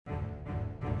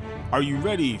Are you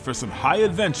ready for some high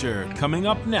adventure coming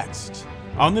up next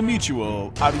on the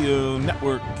Mutual Audio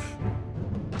Network?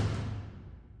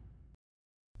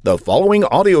 The following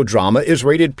audio drama is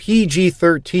rated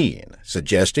PG-13,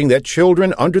 suggesting that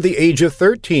children under the age of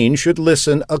 13 should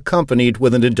listen accompanied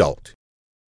with an adult.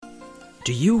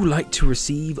 Do you like to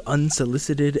receive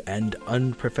unsolicited and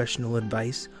unprofessional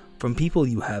advice from people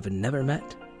you have never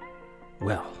met?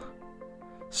 Well,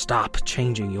 stop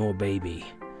changing your baby.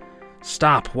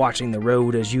 Stop watching the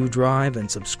road as you drive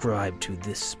and subscribe to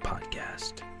this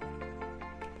podcast.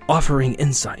 Offering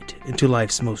insight into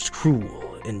life's most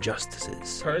cruel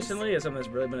injustices. Personally, as something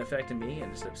that's really been affecting me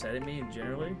and just upsetting me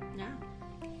generally, Yeah.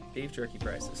 beef jerky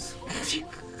prices.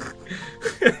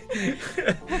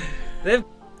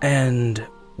 And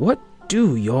what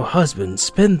do your husbands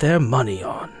spend their money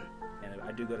on? And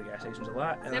I do go to gas stations a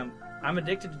lot, and Yep. I'm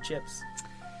addicted to chips.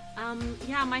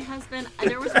 Yeah, my husband,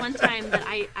 there was one time that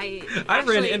I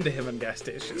ran into him in gas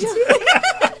stations.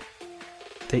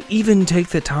 They even take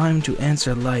the time to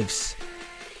answer life's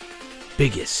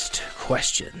biggest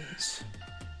questions.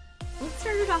 Let's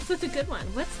start it off with a good one.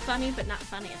 What's funny but not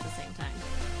funny at the same time?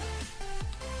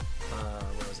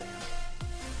 Roseanne.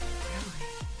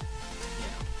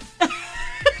 Really?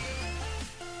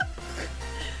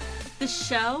 The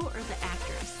show or the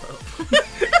actress?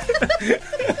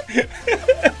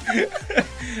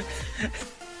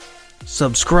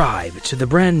 Subscribe to the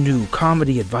brand new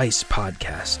comedy advice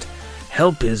podcast,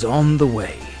 Help is on the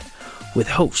Way, with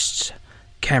hosts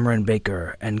Cameron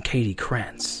Baker and Katie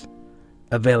Krantz.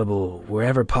 Available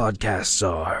wherever podcasts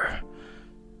are,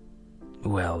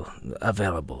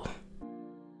 available.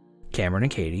 Cameron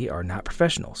and Katie are not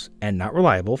professionals and not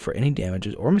reliable for any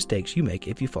damages or mistakes you make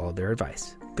if you follow their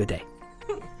advice. Good day.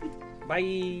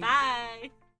 Bye. Bye.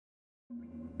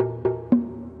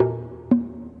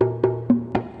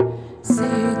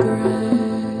 Secrets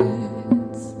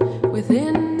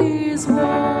within these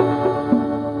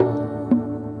walls.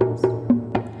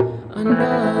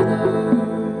 Another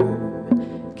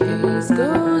case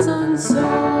goes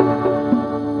unsolved.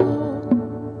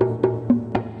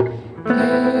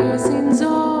 Casings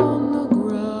on the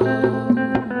ground.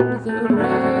 The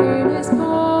rain is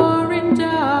pouring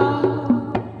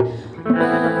down.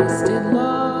 Busted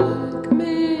lock,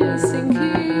 missing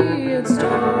key. It's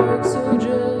dark, so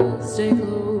just stay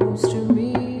close to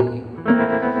me.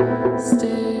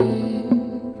 Stick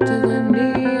to the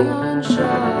neon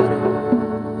shadows.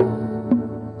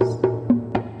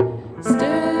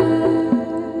 Stick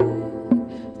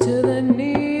to the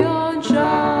neon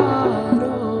shadows.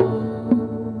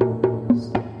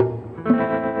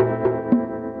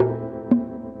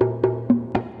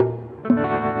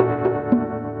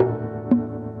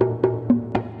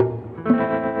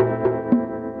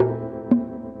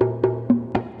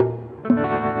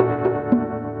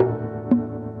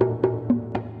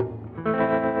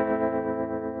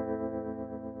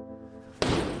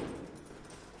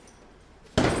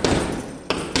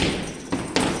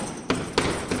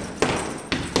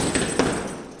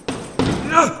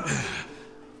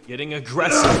 Getting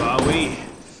aggressive, are we?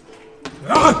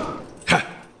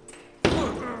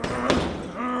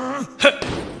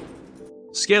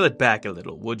 Scale it back a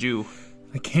little, would you?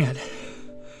 I can't.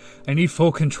 I need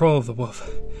full control of the wolf.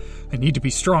 I need to be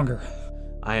stronger.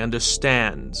 I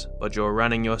understand, but you're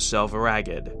running yourself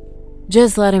ragged.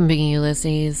 Just let him be,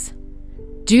 Ulysses.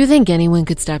 Do you think anyone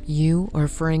could stop you or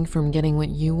Frank from getting what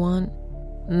you want?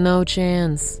 No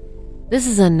chance. This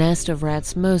is a nest of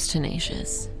rats most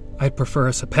tenacious. I'd prefer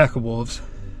us a pack of wolves.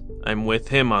 I'm with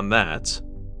him on that.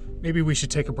 Maybe we should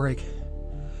take a break.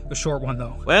 A short one,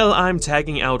 though. Well, I'm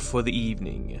tagging out for the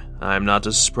evening. I'm not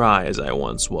as spry as I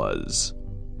once was.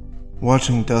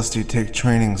 Watching Dusty take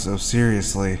training so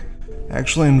seriously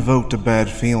actually invoked a bad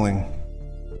feeling.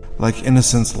 Like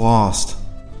innocence lost.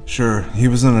 Sure, he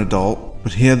was an adult,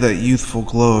 but he had that youthful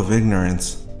glow of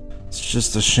ignorance. It's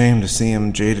just a shame to see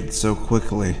him jaded so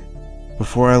quickly.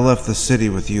 Before I left the city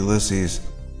with Ulysses,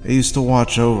 I used to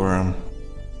watch over him.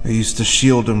 I used to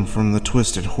shield him from the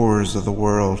twisted horrors of the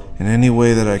world in any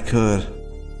way that I could,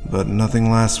 but nothing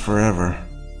lasts forever.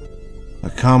 A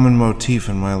common motif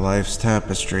in my life's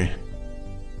tapestry.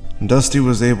 Dusty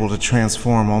was able to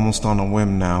transform almost on a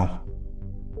whim now.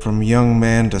 From young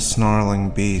man to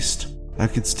snarling beast, I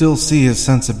could still see his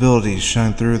sensibilities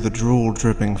shine through the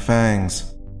drool-dripping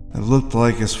fangs. It looked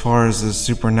like as far as his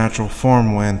supernatural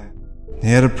form went, he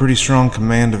had a pretty strong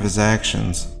command of his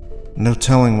actions. No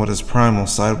telling what his primal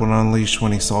side would unleash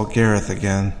when he saw Gareth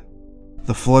again.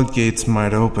 The floodgates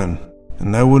might open,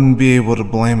 and I wouldn't be able to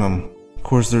blame him. Of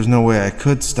course, there's no way I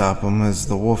could stop him as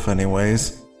the wolf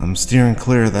anyways. I'm steering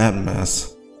clear of that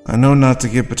mess. I know not to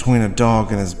get between a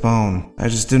dog and his bone. I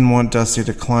just didn't want Dusty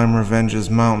to climb Revenge's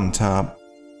mountaintop,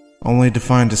 only to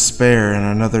find despair and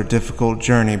another difficult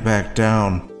journey back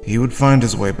down. He would find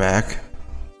his way back,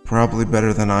 probably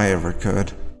better than I ever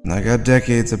could. And I got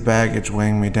decades of baggage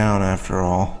weighing me down after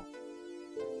all.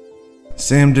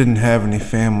 Sam didn't have any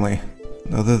family,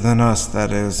 other than us,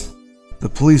 that is. The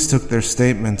police took their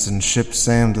statements and shipped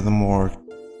Sam to the morgue,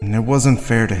 and it wasn't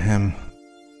fair to him.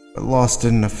 But loss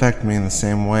didn't affect me in the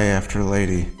same way after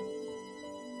Lady.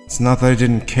 It's not that I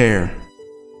didn't care.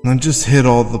 I just hid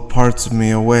all the parts of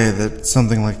me away that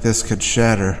something like this could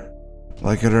shatter.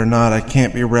 Like it or not, I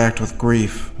can't be racked with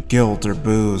grief, guilt, or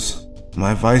booze.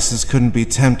 My vices couldn't be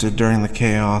tempted during the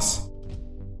chaos.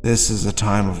 This is a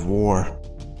time of war.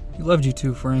 He loved you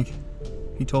too, Frank.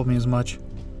 He told me as much.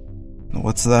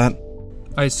 What's that?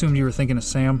 I assumed you were thinking of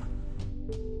Sam.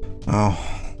 Oh,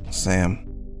 Sam.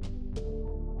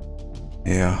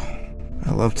 Yeah,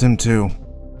 I loved him too.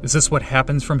 Is this what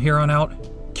happens from here on out?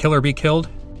 Kill or be killed?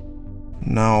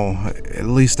 No, at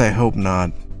least I hope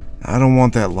not. I don't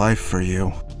want that life for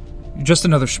you. You're just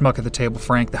another schmuck at the table,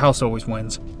 Frank. The house always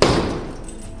wins.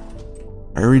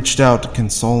 I reached out to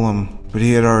console him, but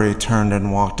he had already turned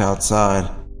and walked outside.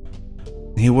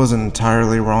 He wasn't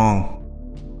entirely wrong.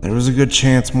 There was a good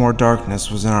chance more darkness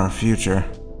was in our future.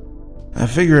 I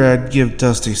figured I'd give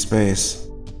Dusty space.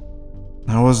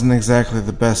 I wasn't exactly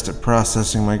the best at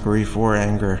processing my grief or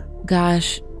anger.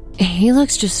 Gosh, he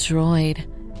looks destroyed.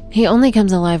 He only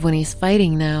comes alive when he's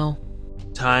fighting now.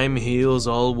 Time heals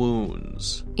all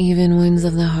wounds. Even wounds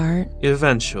of the heart?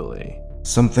 Eventually.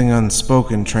 Something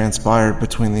unspoken transpired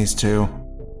between these two.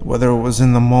 Whether it was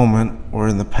in the moment or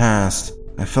in the past,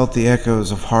 I felt the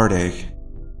echoes of heartache.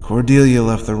 Cordelia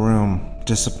left the room,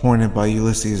 disappointed by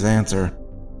Ulysses' answer.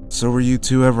 So were you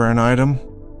two ever an item?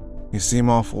 You seem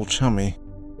awful chummy.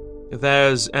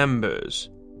 There's embers,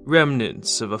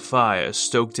 remnants of a fire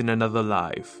stoked in another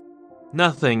life.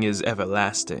 Nothing is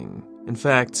everlasting. In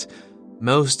fact,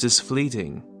 most is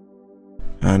fleeting.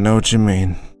 I know what you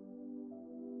mean.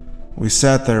 We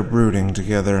sat there brooding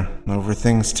together over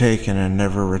things taken and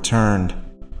never returned.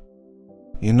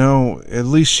 You know, at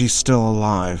least she's still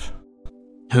alive.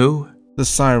 Who? The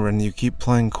siren you keep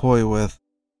playing coy with.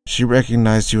 She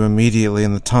recognized you immediately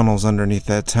in the tunnels underneath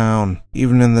that town.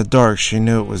 Even in the dark, she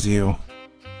knew it was you.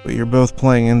 But you're both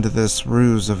playing into this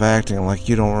ruse of acting like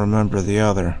you don't remember the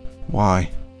other.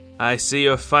 Why? I see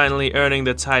you're finally earning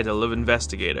the title of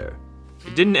investigator.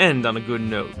 It didn't end on a good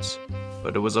note,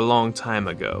 but it was a long time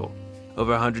ago.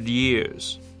 Over 100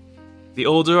 years. The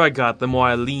older I got, the more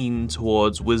I leaned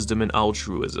towards wisdom and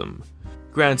altruism.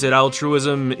 Granted,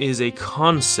 altruism is a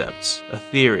concept, a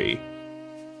theory.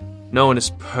 No one is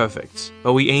perfect,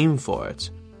 but we aim for it.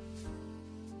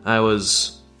 I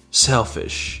was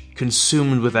selfish,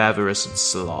 consumed with avarice and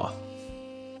sloth.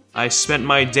 I spent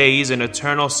my days in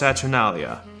eternal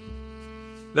Saturnalia.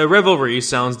 The revelry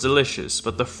sounds delicious,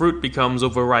 but the fruit becomes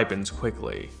overripened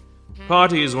quickly.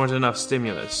 Parties weren't enough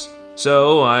stimulus,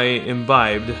 so I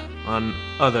imbibed on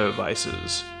other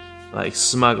vices, like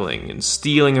smuggling and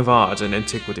stealing of art and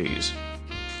antiquities.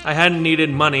 I hadn't needed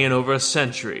money in over a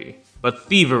century, but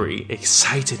thievery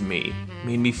excited me,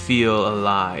 made me feel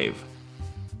alive.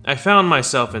 I found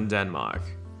myself in Denmark.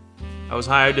 I was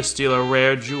hired to steal a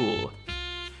rare jewel.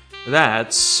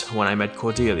 That's when I met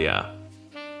Cordelia.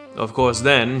 Of course,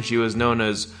 then she was known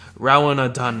as Rowena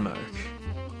Danmark,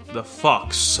 the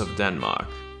Fox of Denmark.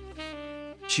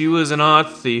 She was an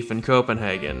art thief in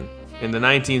Copenhagen. In the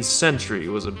 19th century, it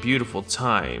was a beautiful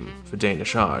time for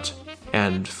Danish art,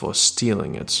 and for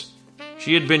stealing it.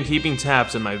 She had been keeping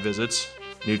tabs on my visits.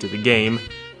 New to the game,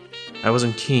 I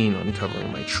wasn't keen on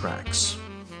covering my tracks.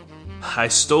 I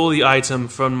stole the item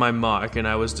from my mark and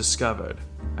I was discovered.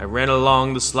 I ran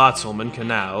along the Slotsholmen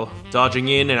Canal, dodging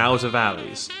in and out of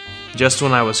alleys. Just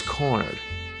when I was cornered,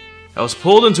 I was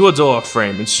pulled into a door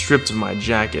frame and stripped of my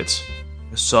jacket.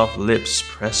 Her soft lips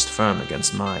pressed firm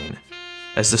against mine,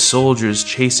 as the soldiers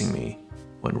chasing me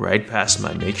went right past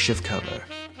my makeshift cover.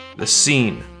 The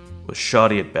scene was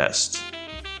shoddy at best,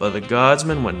 but the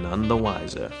guardsmen were none the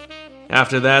wiser.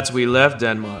 After that, we left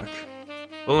Denmark,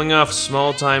 pulling off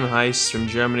small-time heists from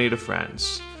Germany to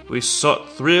France. We sought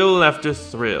thrill after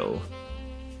thrill,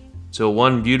 till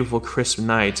one beautiful crisp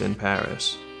night in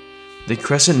Paris. The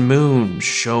crescent moon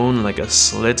shone like a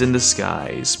slit in the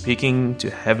skies, peeking to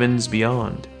heavens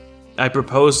beyond. I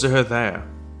proposed to her there.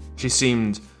 She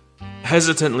seemed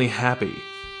hesitantly happy,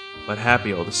 but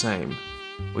happy all the same.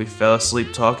 We fell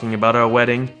asleep talking about our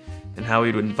wedding and how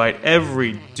we'd invite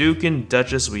every duke and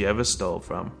duchess we ever stole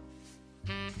from.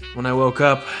 When I woke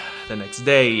up the next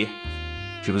day,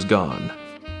 she was gone.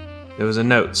 There was a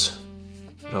note.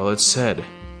 All it said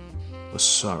was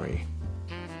sorry.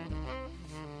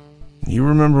 You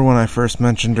remember when I first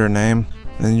mentioned her name,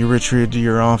 and then you retreated to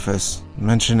your office,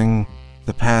 mentioning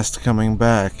the past coming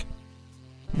back?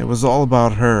 It was all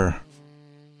about her.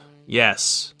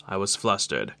 Yes, I was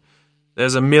flustered.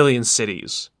 There's a million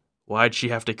cities. Why'd she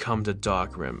have to come to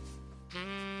Darkrim?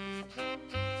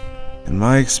 In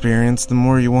my experience, the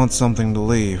more you want something to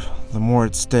leave, the more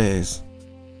it stays.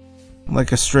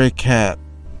 Like a stray cat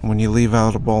when you leave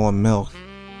out a bowl of milk.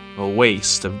 A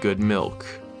waste of good milk.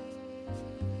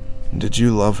 Did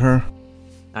you love her?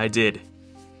 I did.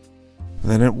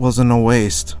 Then it wasn't a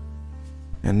waste.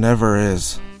 It never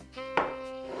is.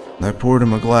 I poured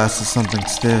him a glass of something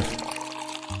stiff.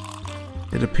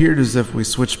 It appeared as if we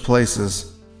switched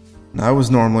places. I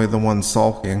was normally the one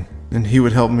sulking, and he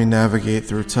would help me navigate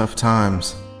through tough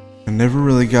times. I never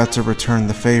really got to return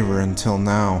the favor until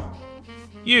now.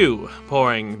 You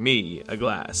pouring me a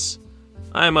glass.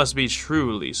 I must be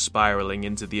truly spiraling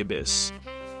into the abyss.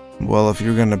 Well, if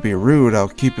you're gonna be rude, I'll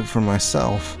keep it for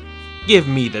myself. Give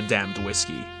me the damned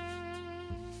whiskey.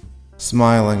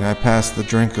 Smiling, I passed the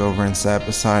drink over and sat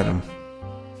beside him.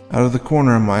 Out of the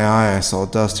corner of my eye, I saw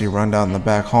Dusty run down the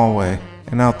back hallway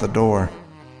and out the door.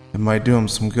 It might do him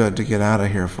some good to get out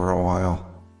of here for a while.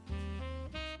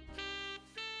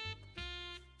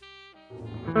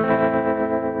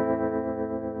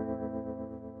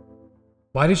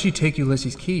 Why did she take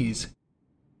Ulysses' keys?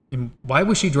 And why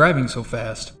was she driving so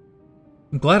fast?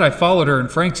 I'm glad I followed her in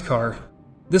Frank's car.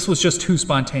 This was just too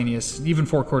spontaneous, even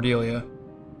for Cordelia.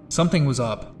 Something was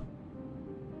up.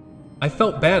 I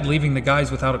felt bad leaving the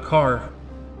guys without a car.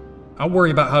 I'll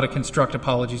worry about how to construct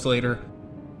apologies later.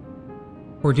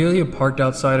 Cordelia parked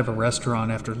outside of a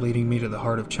restaurant after leading me to the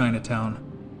heart of Chinatown.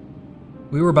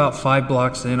 We were about 5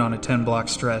 blocks in on a 10-block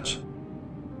stretch.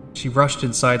 She rushed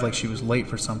inside like she was late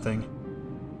for something.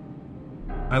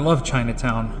 I love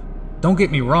Chinatown. Don't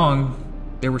get me wrong,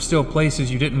 there were still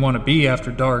places you didn't want to be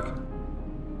after dark.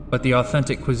 But the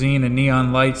authentic cuisine and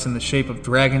neon lights in the shape of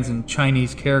dragons and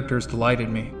Chinese characters delighted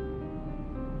me.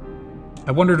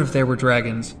 I wondered if there were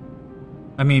dragons.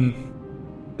 I mean,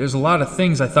 there's a lot of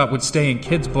things I thought would stay in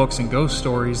kids' books and ghost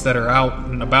stories that are out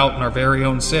and about in our very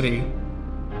own city.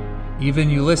 Even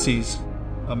Ulysses,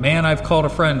 a man I've called a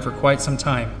friend for quite some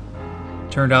time,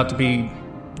 turned out to be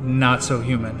not so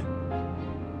human.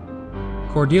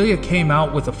 Cordelia came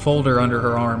out with a folder under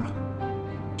her arm.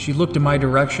 She looked in my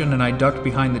direction and I ducked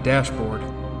behind the dashboard.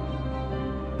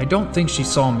 I don't think she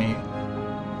saw me.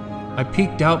 I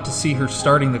peeked out to see her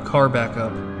starting the car back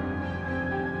up.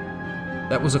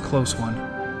 That was a close one.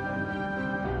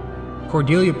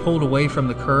 Cordelia pulled away from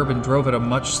the curb and drove at a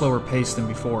much slower pace than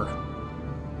before.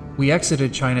 We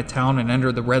exited Chinatown and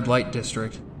entered the red light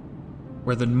district,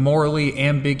 where the morally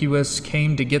ambiguous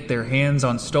came to get their hands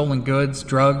on stolen goods,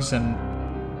 drugs, and,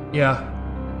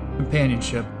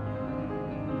 companionship.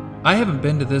 I haven't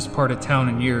been to this part of town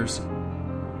in years.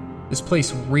 This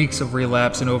place reeks of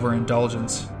relapse and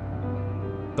overindulgence.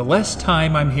 The less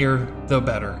time I'm here, the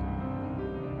better.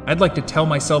 I'd like to tell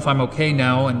myself I'm okay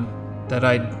now and that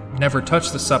I'd never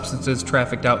touch the substances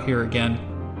trafficked out here again.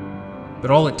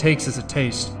 But all it takes is a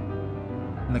taste,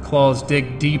 and the claws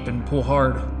dig deep and pull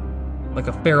hard, like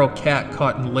a feral cat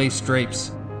caught in lace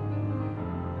drapes.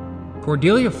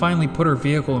 Cordelia finally put her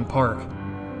vehicle in park.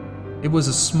 It was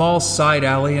a small side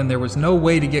alley and there was no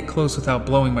way to get close without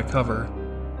blowing my cover.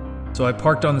 So I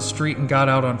parked on the street and got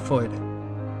out on foot.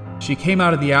 She came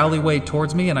out of the alleyway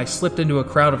towards me and I slipped into a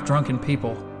crowd of drunken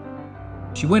people.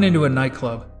 She went into a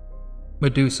nightclub,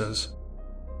 Medusa's.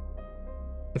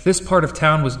 If this part of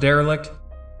town was derelict,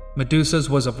 Medusa's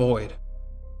was a void.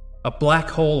 A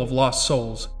black hole of lost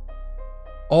souls.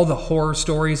 All the horror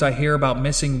stories I hear about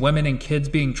missing women and kids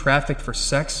being trafficked for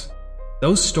sex,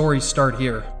 those stories start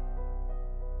here.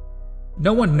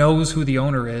 No one knows who the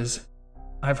owner is.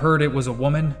 I've heard it was a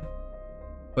woman.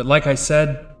 But like I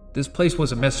said, this place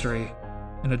was a mystery,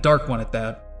 and a dark one at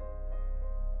that.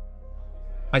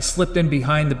 I slipped in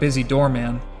behind the busy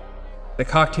doorman. The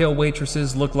cocktail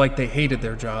waitresses looked like they hated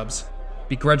their jobs,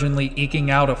 begrudgingly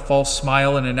eking out a false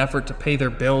smile in an effort to pay their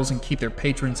bills and keep their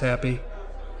patrons happy.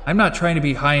 I'm not trying to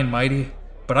be high and mighty,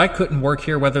 but I couldn't work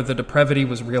here whether the depravity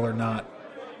was real or not.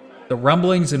 The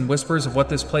rumblings and whispers of what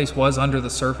this place was under the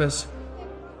surface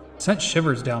sent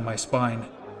shivers down my spine.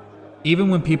 Even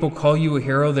when people call you a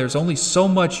hero, there's only so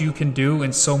much you can do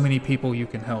and so many people you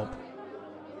can help.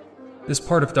 This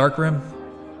part of Darkrim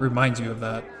reminds you of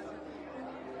that.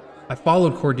 I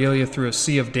followed Cordelia through a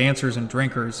sea of dancers and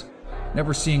drinkers,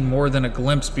 never seeing more than a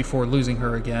glimpse before losing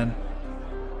her again.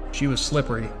 She was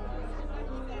slippery.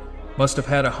 Must have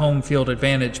had a home field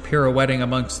advantage pirouetting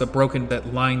amongst the broken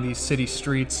that line these city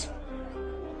streets.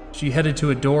 She headed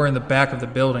to a door in the back of the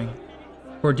building.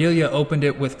 Cordelia opened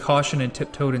it with caution and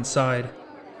tiptoed inside.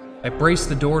 I braced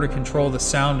the door to control the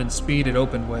sound and speed it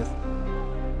opened with.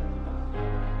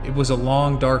 It was a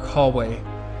long, dark hallway.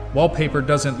 Wallpaper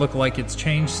doesn't look like it's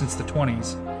changed since the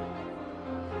 20s.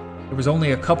 There was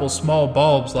only a couple small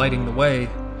bulbs lighting the way.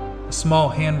 A small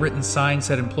handwritten sign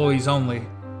said employees only.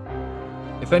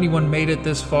 If anyone made it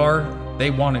this far,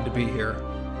 they wanted to be here.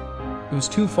 It was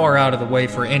too far out of the way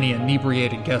for any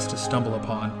inebriated guest to stumble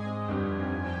upon.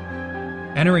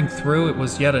 Entering through, it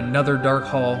was yet another dark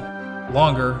hall,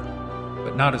 longer,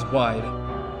 but not as wide.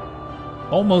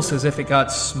 Almost as if it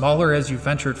got smaller as you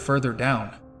ventured further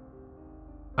down.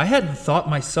 I hadn't thought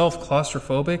myself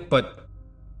claustrophobic, but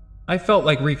I felt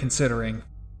like reconsidering.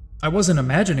 I wasn't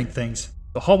imagining things.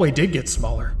 The hallway did get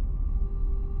smaller.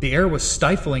 The air was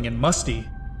stifling and musty.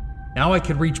 Now I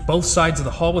could reach both sides of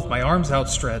the hall with my arms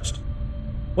outstretched.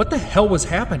 What the hell was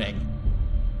happening?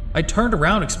 I turned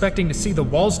around expecting to see the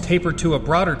walls taper to a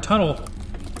broader tunnel.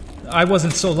 I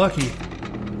wasn't so lucky.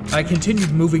 I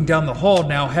continued moving down the hall,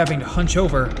 now having to hunch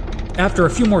over. After a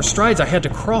few more strides, I had to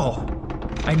crawl.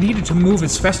 I needed to move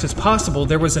as fast as possible.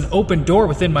 There was an open door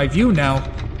within my view now,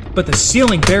 but the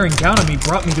ceiling bearing down on me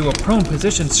brought me to a prone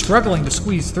position, struggling to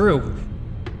squeeze through.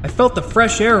 I felt the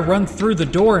fresh air run through the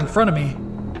door in front of me.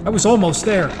 I was almost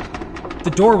there.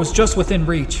 The door was just within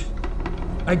reach.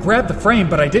 I grabbed the frame,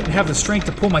 but I didn't have the strength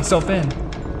to pull myself in.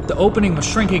 The opening was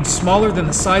shrinking smaller than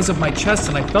the size of my chest,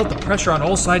 and I felt the pressure on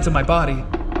all sides of my body.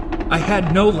 I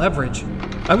had no leverage.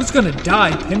 I was gonna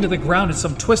die, pinned to the ground in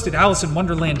some twisted Alice in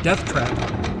Wonderland death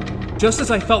trap. Just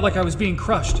as I felt like I was being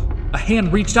crushed, a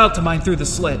hand reached out to mine through the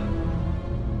slit.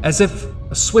 As if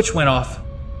a switch went off,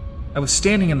 I was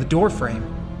standing in the door frame.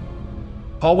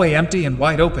 Hallway empty and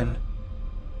wide open.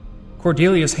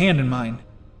 Cordelia's hand in mine.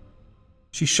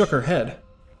 She shook her head.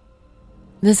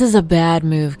 This is a bad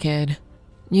move, kid.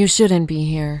 You shouldn't be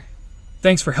here.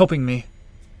 Thanks for helping me.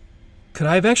 Could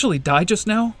I have actually died just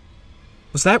now?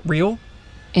 Was that real?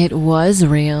 It was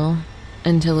real,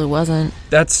 until it wasn't.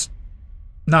 That's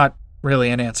not really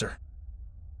an answer.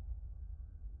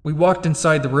 We walked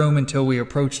inside the room until we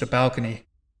approached a balcony.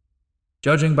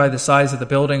 Judging by the size of the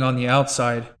building on the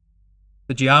outside,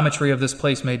 the geometry of this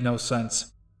place made no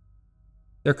sense.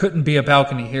 There couldn't be a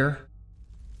balcony here,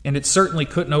 and it certainly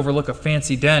couldn't overlook a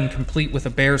fancy den complete with a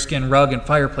bearskin rug and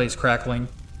fireplace crackling.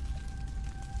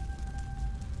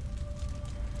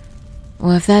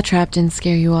 Well, if that trap didn't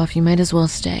scare you off, you might as well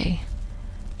stay.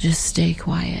 Just stay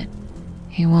quiet.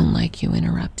 He won't like you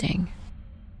interrupting.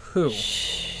 Who?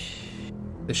 Shh.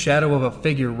 The shadow of a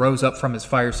figure rose up from his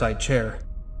fireside chair.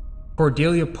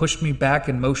 Cordelia pushed me back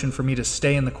and motioned for me to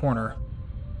stay in the corner.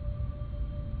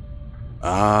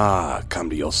 Ah,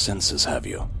 come to your senses, have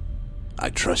you?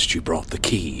 I trust you brought the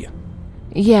key.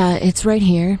 Yeah, it's right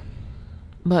here.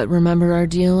 But remember our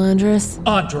deal, Andras?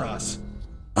 Andras!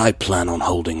 I plan on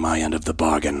holding my end of the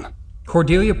bargain.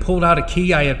 Cordelia pulled out a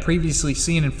key I had previously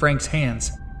seen in Frank's hands.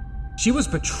 She was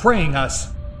betraying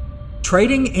us.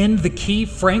 Trading in the key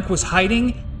Frank was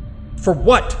hiding? For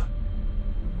what?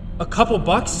 A couple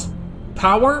bucks?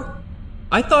 Power?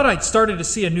 I thought I'd started to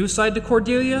see a new side to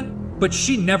Cordelia, but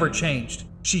she never changed.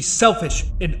 She's selfish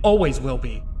and always will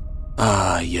be.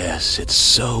 Ah, yes, it's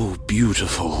so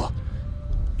beautiful.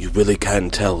 You really can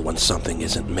tell when something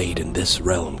isn't made in this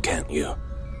realm, can't you?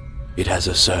 It has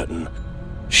a certain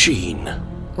sheen.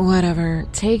 Whatever.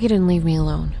 Take it and leave me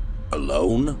alone.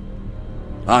 Alone?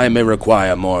 I may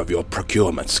require more of your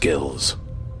procurement skills.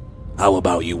 How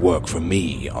about you work for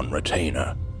me on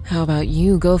retainer? How about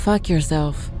you go fuck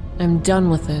yourself? I'm done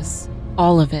with this.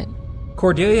 All of it.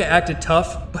 Cordelia acted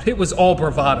tough, but it was all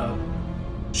bravado.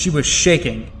 She was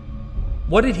shaking.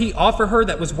 What did he offer her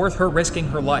that was worth her risking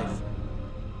her life?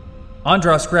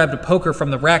 Andras grabbed a poker from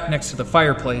the rack next to the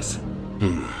fireplace.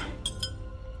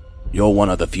 You're one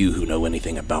of the few who know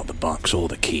anything about the box or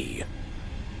the key.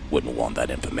 Wouldn't want that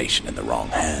information in the wrong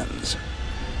hands.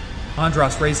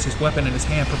 Andras raised his weapon in his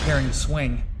hand, preparing to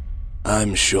swing.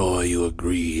 I'm sure you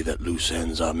agree that loose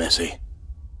ends are messy.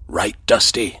 Right,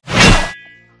 Dusty?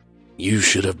 You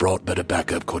should have brought better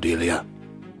backup, Cordelia.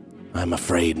 I'm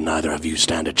afraid neither of you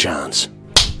stand a chance.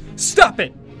 Stop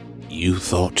it! You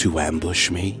thought to ambush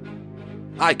me?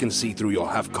 I can see through your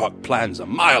half-cocked plans a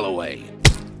mile away.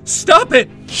 Stop it!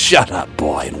 Shut up,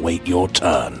 boy, and wait your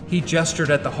turn. He gestured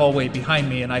at the hallway behind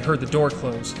me, and I heard the door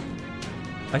close.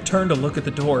 I turned to look at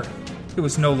the door. It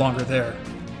was no longer there.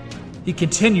 He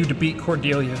continued to beat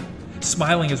Cordelia,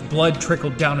 smiling as blood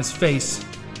trickled down his face.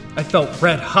 I felt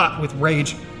red hot with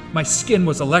rage. My skin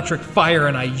was electric fire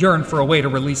and I yearned for a way to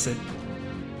release it.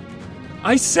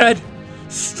 I said,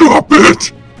 "Stop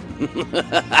it!"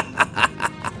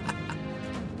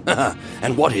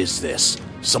 And what is this?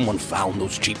 Someone found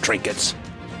those cheap trinkets?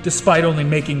 Despite only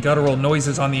making guttural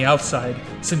noises on the outside,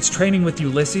 since training with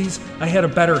Ulysses, I had a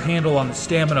better handle on the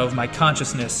stamina of my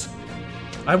consciousness.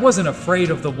 I wasn't afraid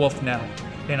of the wolf now,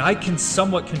 and I can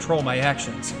somewhat control my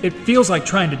actions. It feels like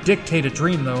trying to dictate a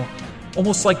dream, though.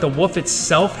 Almost like the wolf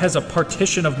itself has a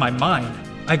partition of my mind.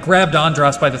 I grabbed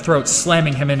Andras by the throat,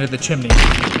 slamming him into the chimney.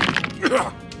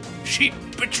 She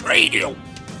betrayed you.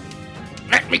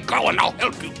 Let me go and I'll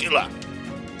help you kill her.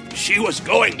 She was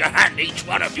going to hand each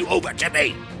one of you over to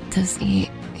me. Dusty,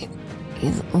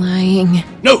 he's lying.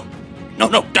 No,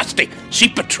 Dusty. She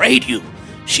betrayed you.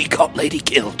 She got Lady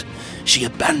killed. She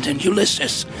abandoned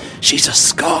Ulysses. She's a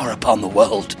scar upon the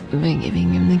world. By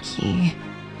giving him the key,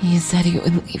 he said he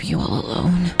would leave you all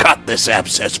alone. Cut this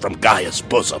abscess from Gaia's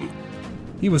bosom.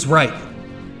 He was right.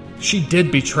 She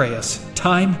did betray us,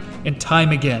 time and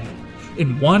time again,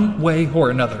 in one way or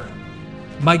another.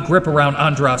 My grip around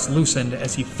Andras loosened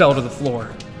as he fell to the floor.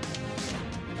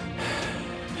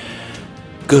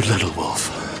 Good little wolf.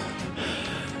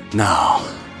 Now,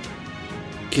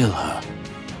 kill her,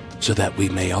 so that we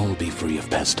may all be free of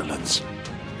pestilence.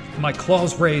 My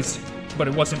claws raised, but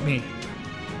it wasn't me.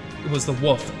 It was the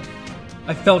wolf.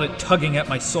 I felt it tugging at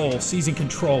my soul, seizing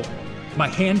control. My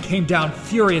hand came down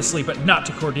furiously, but not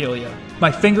to Cordelia.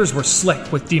 My fingers were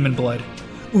slick with demon blood.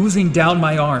 Oozing down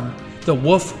my arm, the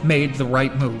wolf made the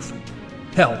right move.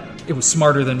 Hell, it was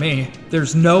smarter than me.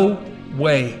 There's no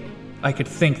way I could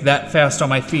think that fast on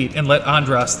my feet and let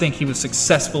Andras think he was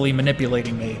successfully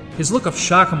manipulating me. His look of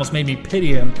shock almost made me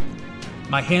pity him.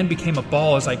 My hand became a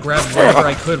ball as I grabbed whatever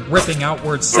I could, ripping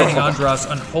outwards, sending Andras'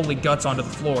 unholy guts onto the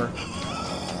floor.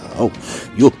 Oh,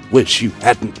 you'll wish you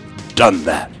hadn't done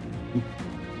that.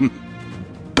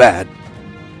 Bad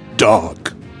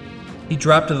dog. He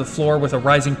dropped to the floor with a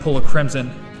rising pool of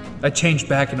crimson. I changed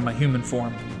back into my human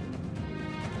form.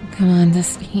 Come on,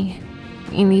 Dusty.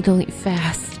 We need to leave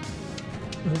fast.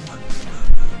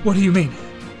 What do you mean?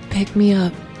 Pick me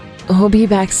up. We'll be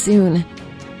back soon.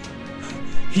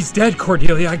 He's dead,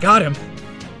 Cordelia. I got him.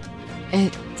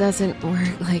 It doesn't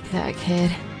work like that,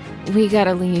 kid. We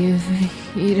gotta leave.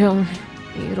 You don't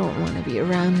want to be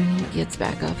around when he gets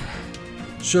back up.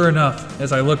 Sure enough,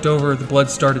 as I looked over, the blood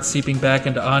started seeping back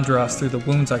into Andras through the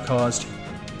wounds I caused.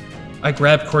 I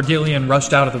grabbed Cordelia and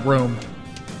rushed out of the room.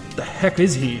 The heck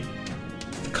is he?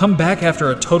 To come back after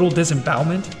a total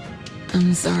disembowelment?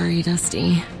 I'm sorry,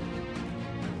 Dusty.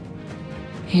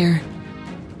 Here.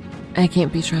 I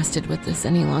can't be trusted with this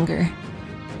any longer.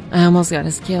 I almost got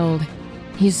us killed.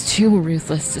 He's too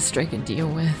ruthless to strike a deal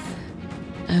with.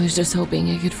 I was just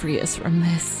hoping I could free us from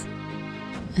this.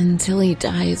 Until he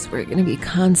dies, we're gonna be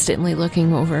constantly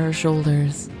looking over our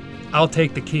shoulders. I'll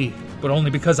take the key, but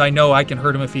only because I know I can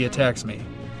hurt him if he attacks me.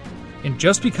 And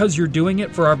just because you're doing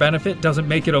it for our benefit doesn't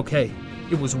make it okay.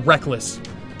 It was reckless.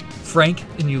 Frank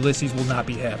and Ulysses will not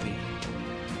be happy.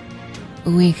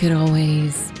 We could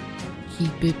always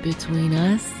keep it between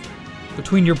us.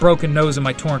 Between your broken nose and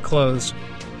my torn clothes,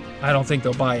 I don't think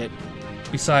they'll buy it.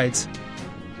 Besides,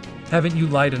 haven't you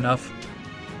lied enough?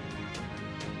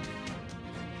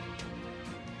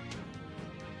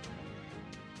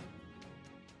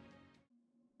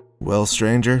 Well,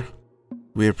 stranger,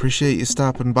 we appreciate you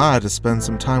stopping by to spend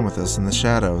some time with us in the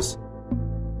shadows.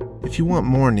 If you want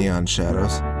more Neon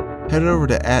Shadows, head over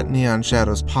to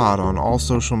 @NeonShadowsPod on all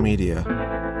social media,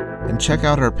 and check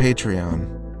out our Patreon.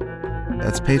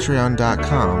 That's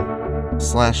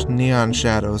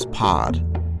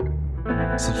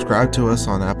patreon.com/NeonShadowsPod. Subscribe to us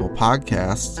on Apple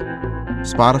Podcasts,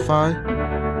 Spotify,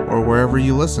 or wherever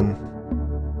you listen.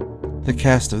 The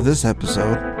cast of this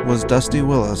episode was Dusty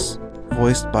Willis,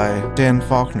 voiced by Dan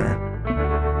Faulkner,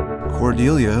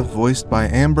 Cordelia, voiced by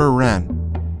Amber Wren,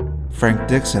 Frank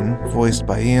Dixon, voiced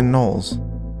by Ian Knowles,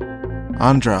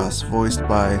 Andras, voiced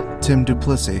by Tim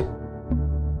Duplessis,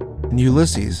 and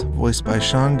Ulysses, voiced by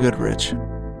Sean Goodrich.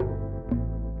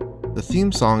 The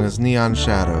theme song is Neon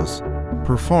Shadows,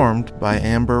 performed by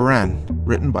Amber Wren,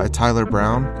 written by Tyler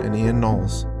Brown and Ian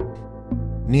Knowles.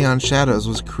 Neon Shadows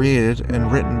was created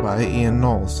and written by Ian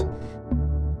Knowles.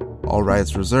 All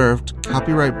rights reserved.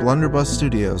 Copyright Blunderbuss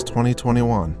Studios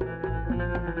 2021.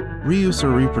 Reuse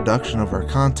or reproduction of our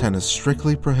content is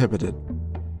strictly prohibited.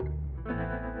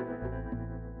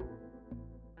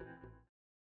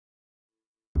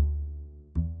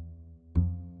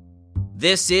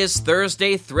 This is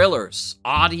Thursday Thrillers,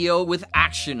 audio with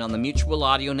action on the Mutual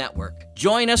Audio Network.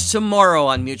 Join us tomorrow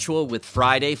on Mutual with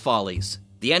Friday Follies,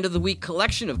 the end of the week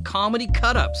collection of comedy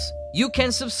cut-ups. You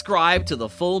can subscribe to the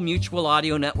full Mutual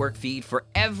Audio Network feed for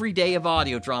every day of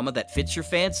audio drama that fits your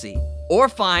fancy, or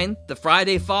find the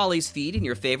Friday Follies feed in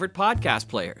your favorite podcast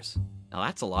players. Now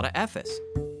that's a lot of F's.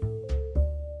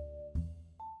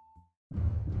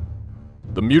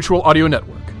 The Mutual Audio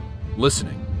Network.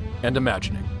 Listening and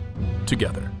imagining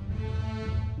together.